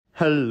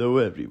Hello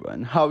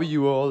everyone, how are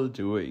you all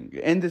doing?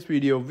 In this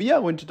video, we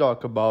are going to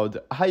talk about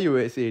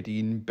iOS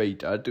 18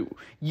 Beta 2.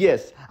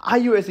 Yes,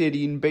 iOS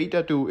 18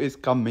 Beta 2 is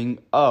coming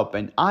up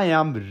and I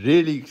am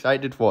really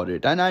excited for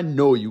it and I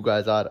know you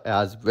guys are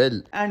as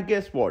well. And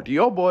guess what?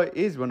 Your boy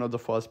is one of the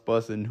first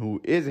person who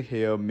is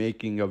here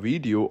making a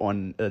video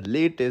on the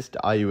latest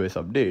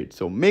iOS update.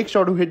 So make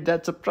sure to hit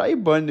that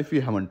subscribe button if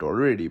you haven't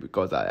already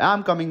because I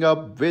am coming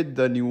up with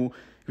the new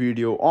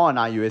video on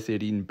iOS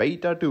 18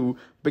 Beta 2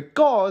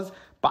 because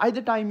by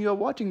the time you're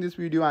watching this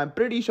video, I'm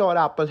pretty sure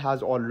Apple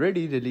has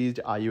already released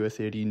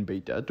iOS 18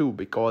 Beta 2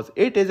 because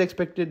it is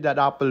expected that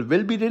Apple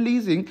will be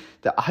releasing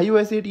the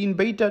iOS 18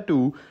 Beta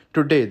 2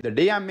 today. The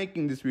day I'm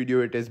making this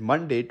video, it is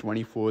Monday,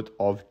 24th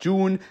of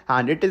June,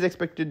 and it is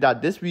expected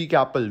that this week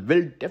Apple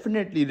will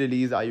definitely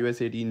release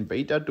iOS 18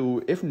 Beta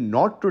 2, if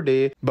not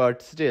today,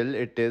 but still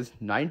it is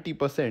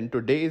 90%.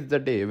 Today is the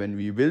day when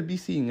we will be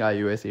seeing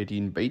iOS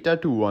 18 Beta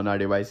 2 on our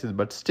devices,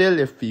 but still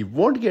if we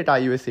won't get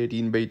iOS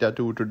 18 Beta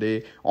 2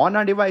 today on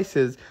our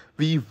devices,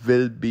 we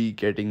will be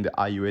getting the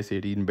iOS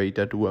 18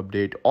 Beta 2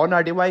 update on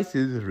our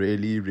devices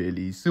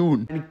really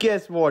soon. And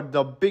guess what?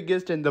 The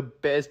biggest and the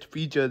best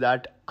feature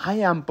that I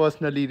am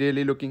personally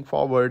really looking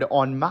forward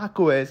on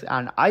macOS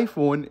and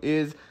iPhone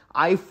is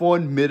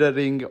iPhone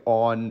mirroring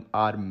on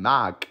our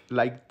Mac.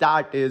 Like,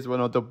 that is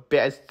one of the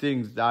best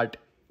things that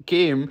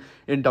came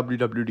in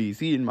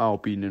WWDC in my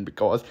opinion,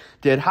 because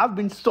there have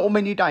been so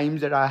many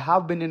times that I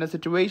have been in a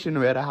situation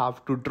where I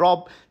have to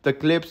drop the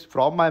clips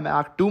from my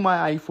Mac to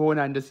my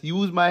iPhone and just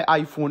use my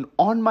iPhone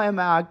on my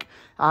Mac,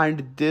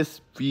 and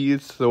this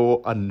feels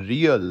so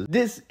unreal.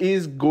 This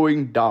is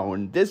going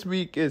down. This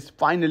week is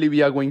finally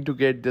we are going to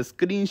get the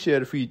screen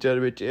share feature,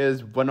 which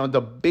is one of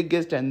the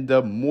biggest and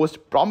the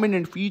most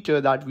prominent feature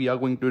that we are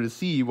going to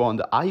receive on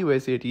the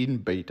iOS 18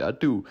 Beta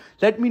 2.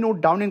 Let me know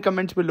down in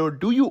comments below,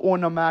 do you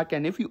own a Mac?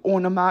 And if you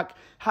own a Mac,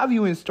 have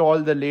you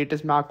installed the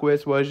latest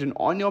macOS version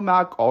on your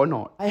Mac or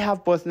not? I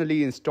have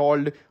personally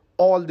installed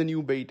all the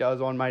new betas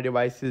on my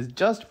devices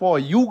just for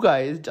you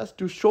guys, just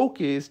to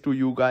showcase to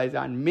you guys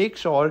and make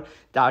sure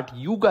that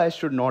you guys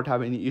should not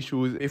have any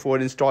issues before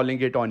installing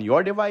it on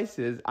your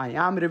devices. I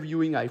am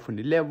reviewing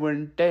iPhone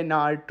 11,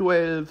 10R,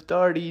 12,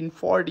 13,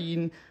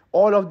 14,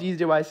 all of these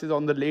devices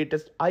on the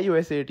latest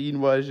iOS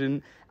 18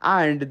 version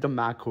and the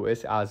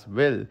macOS as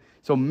well.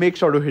 So make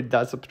sure to hit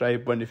that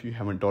subscribe button if you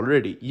haven't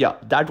already. Yeah,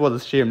 that was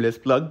a shameless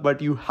plug,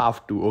 but you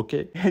have to,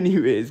 okay?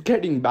 Anyways,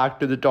 getting back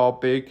to the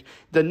topic,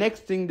 the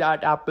next thing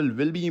that Apple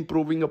will be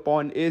improving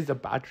upon is the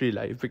battery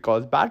life,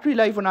 because battery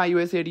life on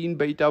iOS 18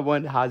 Beta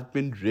 1 has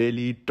been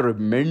really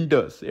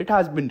tremendous. It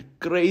has been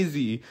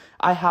crazy.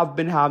 I have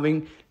been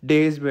having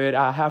days where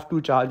I have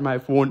to charge my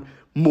phone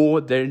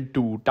more than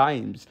 2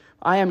 times.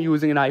 I am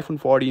using an iPhone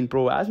 14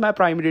 Pro as my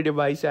primary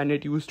device and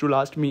it used to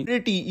last me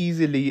pretty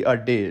easily a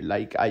day.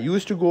 Like, I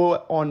used to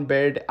go on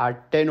bed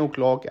at 10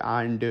 o'clock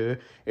and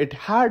it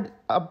had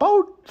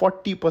about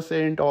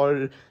 40%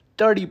 or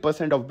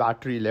 30% of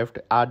battery left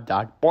at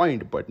that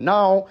point. But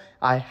now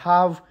I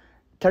have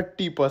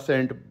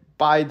 30%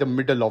 by the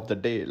middle of the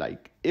day.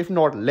 Like, if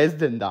not less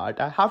than that,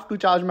 I have to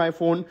charge my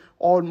phone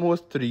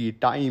almost 3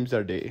 times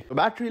a day. So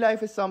battery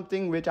life is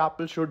something which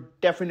Apple should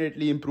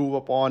definitely improve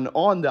upon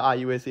on the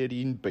iOS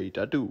 18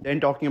 Beta 2.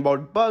 Then talking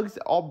about bugs,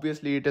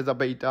 obviously it is a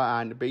beta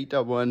and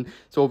Beta 1,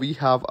 so we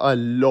have a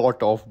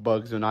lot of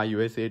bugs on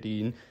iOS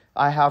 18.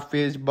 I have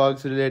faced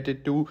bugs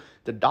related to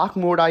the dark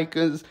mode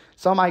icons.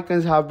 Some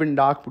icons have been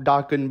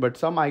darkened, but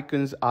some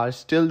icons are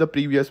still the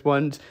previous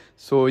ones.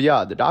 So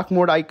yeah, the dark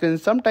mode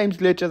icons sometimes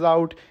glitches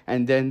out.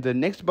 And then the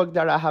next bug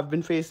that I have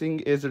been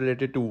facing is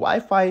related to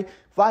Wi-Fi.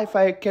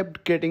 Wi-Fi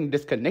kept getting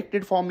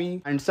disconnected for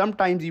me and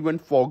sometimes even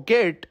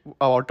forget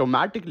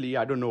automatically.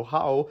 I don't know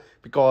how,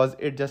 because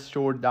it just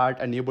showed that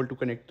unable to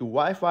connect to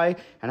Wi-Fi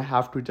and I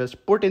have to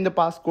just put in the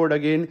passcode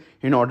again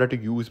in order to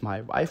use my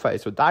Wi-Fi.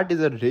 So that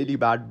is a really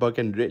bad bug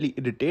and really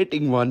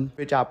irritating one,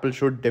 which Apple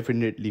should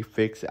definitely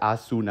fix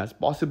as soon as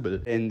possible.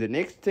 And the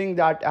next thing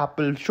that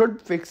Apple should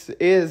fix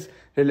is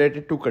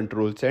related to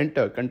control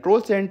center.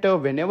 Control center,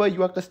 whenever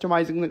you are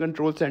customizing the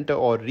control center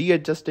or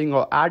readjusting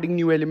or adding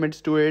new elements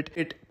to it,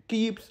 it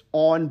keeps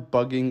on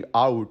bugging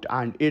out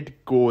and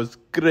it goes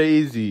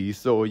crazy.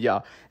 So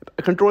yeah,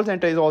 control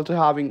center is also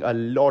having a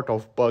lot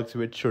of bugs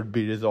which should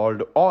be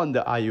resolved on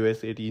the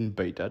iOS 18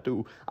 Beta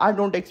 2. I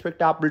don't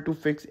expect Apple to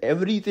fix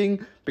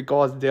everything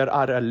because there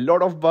are a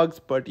lot of bugs,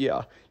 but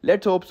yeah,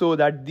 let's hope so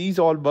that these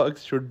all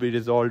bugs should be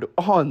resolved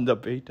on the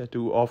Beta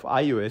 2 of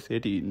iOS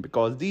 18,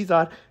 because these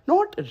are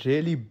not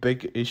really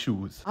big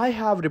issues. I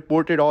have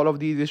reported all of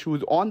these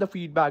issues on the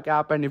feedback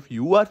app, and if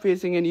you are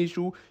facing an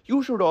issue,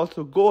 you should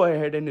also go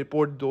ahead and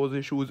report those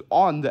issues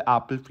on the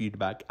Apple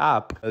feedback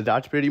app.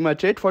 That's pretty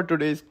much it for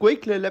today's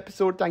quick little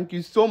episode. Thank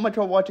you so much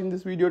for watching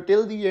this video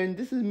till the end.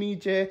 This is me,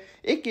 Jay,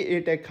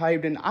 aka Tech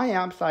Hyped, and I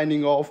am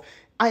signing off.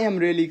 I am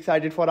really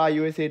excited for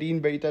iOS 18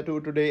 Beta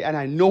 2 today, and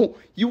I know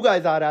you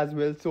guys are as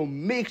well. So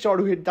make sure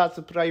to hit that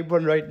subscribe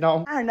button right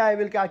now, and I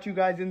will catch you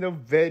guys in the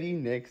very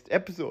next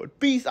episode.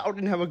 Peace out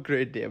and have a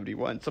great day,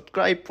 everyone.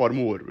 Subscribe for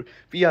more.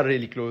 We are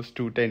really close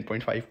to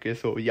 10.5k,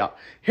 so yeah,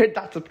 hit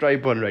that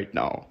subscribe button right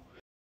now.